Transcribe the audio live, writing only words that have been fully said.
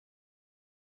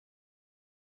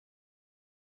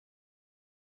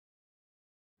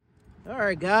All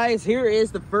right, guys, here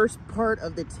is the first part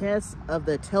of the test of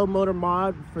the tail motor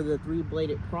mod for the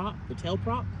 3-bladed prop, the tail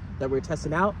prop that we're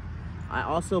testing out. I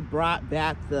also brought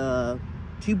back the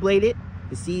 2-bladed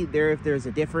to see if there's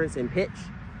a difference in pitch.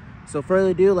 So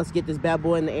further ado, let's get this bad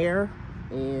boy in the air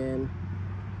and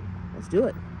let's do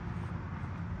it.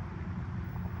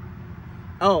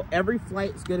 Oh, every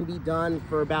flight is going to be done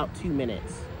for about 2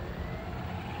 minutes.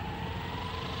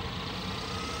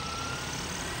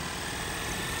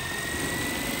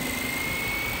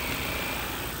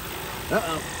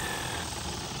 Uh-oh.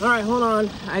 All right, hold on.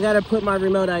 I got to put my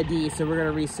remote ID, so we're going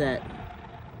to reset.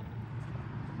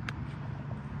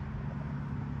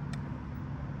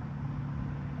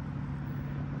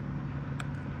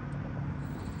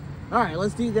 All right,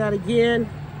 let's do that again.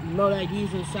 Remote ID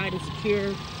is inside and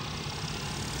secure.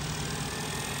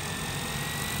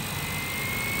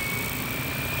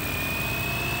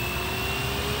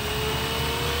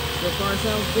 So far,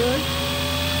 sounds good.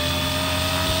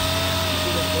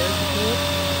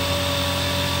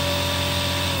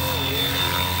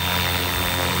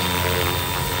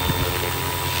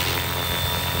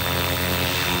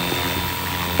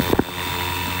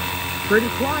 Pretty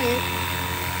quiet.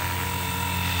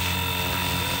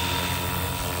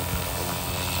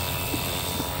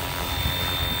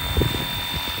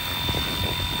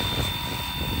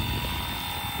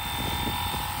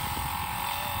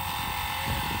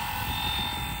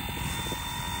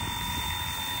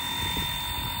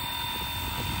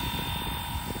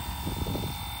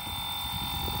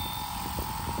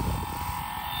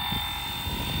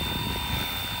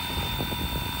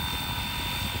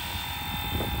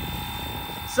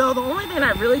 So the only thing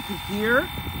I really can hear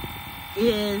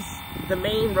is the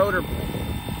main rotor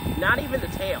blade, not even the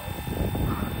tail.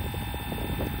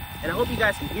 And I hope you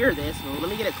guys can hear this. Well, let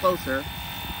me get it closer.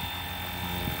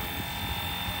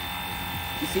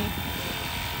 You see?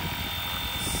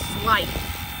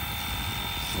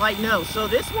 Slight no. So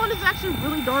this one is actually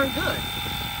really darn good.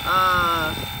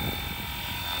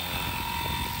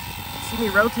 See me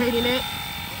rotating it?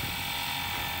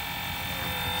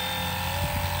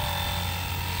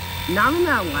 Not even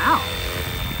that loud.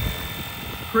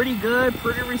 Pretty good,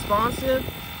 pretty responsive.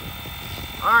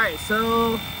 All right,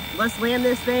 so let's land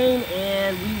this thing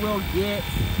and we will get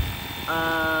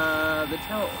the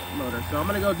tail motor. So I'm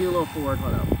gonna go do a little forward,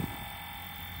 hold up.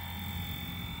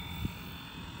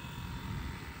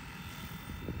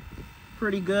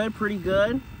 Pretty good, pretty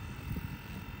good.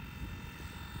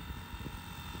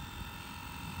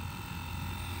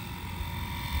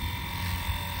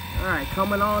 All right,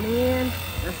 coming on in.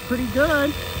 That's pretty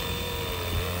good.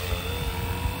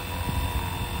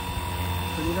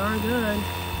 Pretty darn good.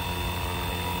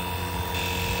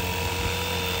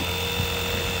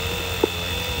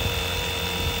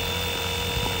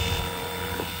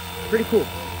 Pretty cool.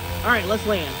 All right, let's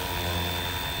land.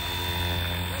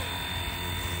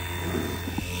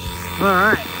 All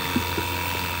right.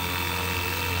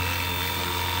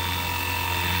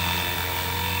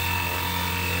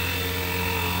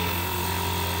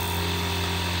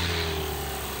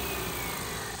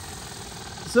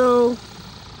 So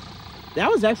that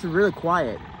was actually really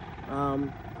quiet.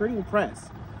 Pretty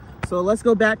impressed. So let's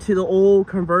go back to the old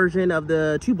conversion of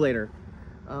the 2-blader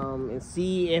and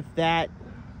see if that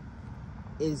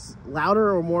is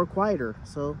louder or more quieter.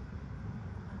 So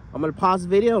I'm gonna pause the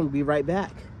video and be right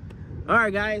back. All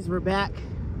right, guys, we're back.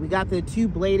 We got the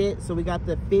 2-bladed, so we got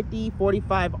the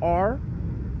 5045R.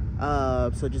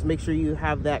 So just make sure you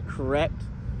have that correct.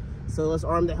 So let's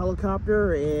arm the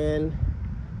helicopter and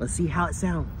let's see how it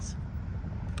sounds.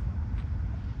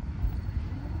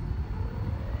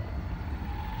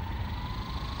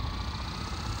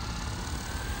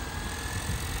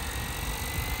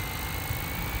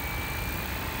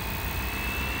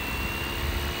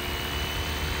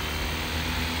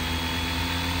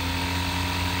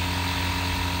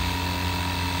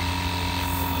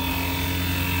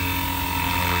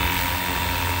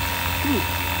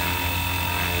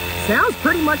 Sounds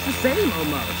pretty much the same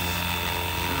almost.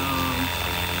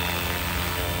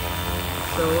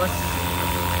 So let's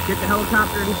get the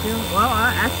helicopter in the field. Well,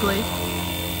 actually,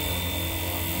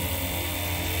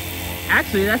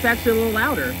 that's actually a little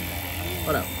louder.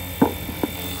 Hold up.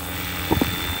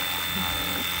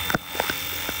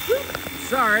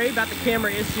 Sorry about the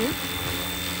camera issue.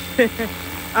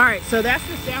 All right, so that's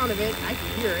the sound of it. I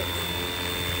can hear it.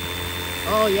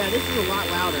 Oh yeah, this is a lot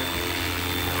louder.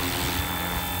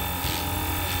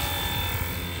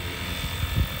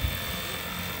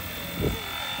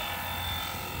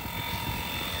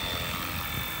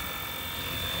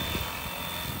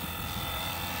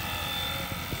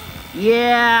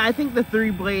 Yeah, I think the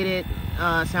 3-bladed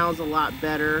sounds a lot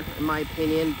better in my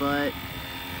opinion, but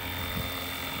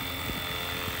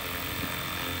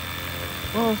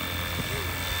well,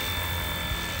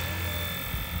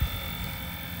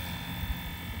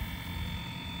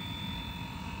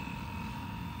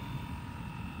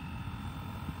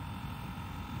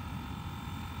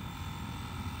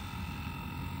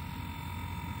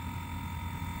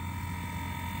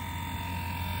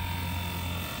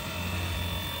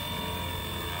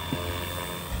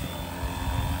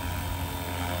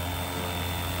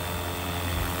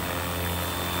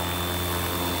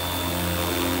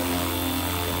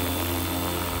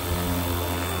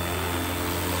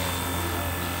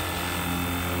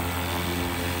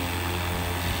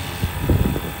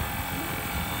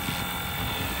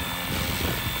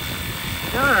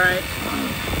 all right.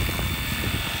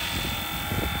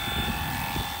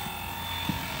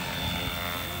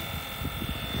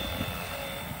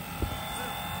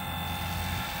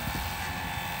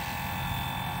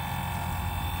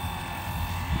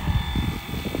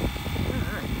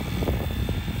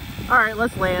 All right,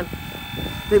 let's land. I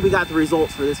think we got the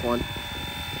results for this one.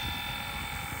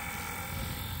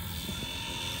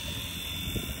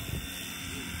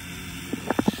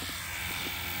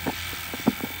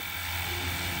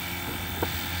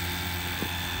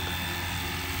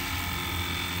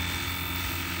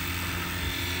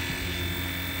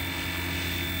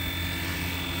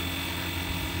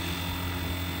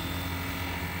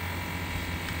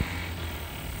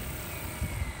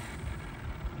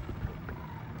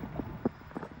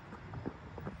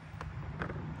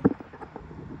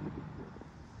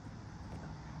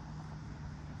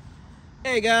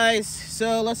 Hey guys,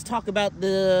 so let's talk about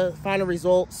the final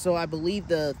results. So I believe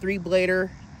the 3-blader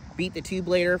beat the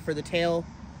 2-blader for the tail.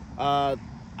 I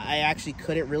actually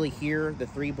couldn't really hear the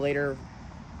 3-blader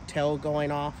tail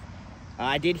going off.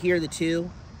 I did hear the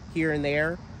 2 here and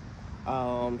there.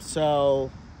 So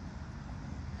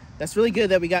that's really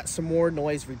good that we got some more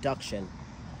noise reduction.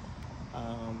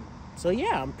 So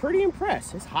yeah, I'm pretty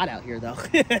impressed. It's hot out here though.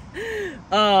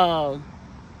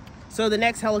 So the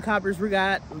next helicopters we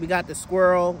got the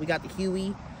Squirrel, we got the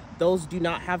Huey. Those do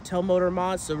not have tail motor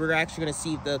mods, so we're actually going to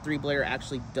see if the 3-blader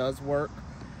actually does work.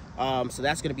 So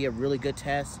that's going to be a really good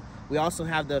test. We also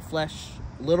have the Flesh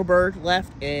Little Bird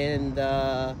left and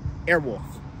the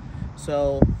Airwolf.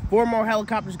 So 4 more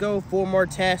helicopters go, 4 more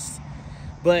tests.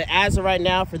 But as of right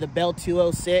now, for the Bell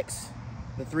 206,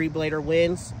 the 3-blader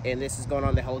wins, and this is going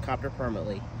on the helicopter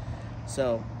permanently.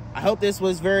 So I hope this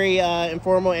was very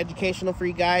informal, educational for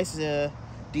you guys to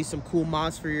do some cool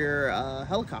mods for your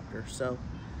helicopter. So,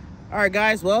 all right,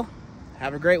 guys, well,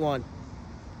 have a great one.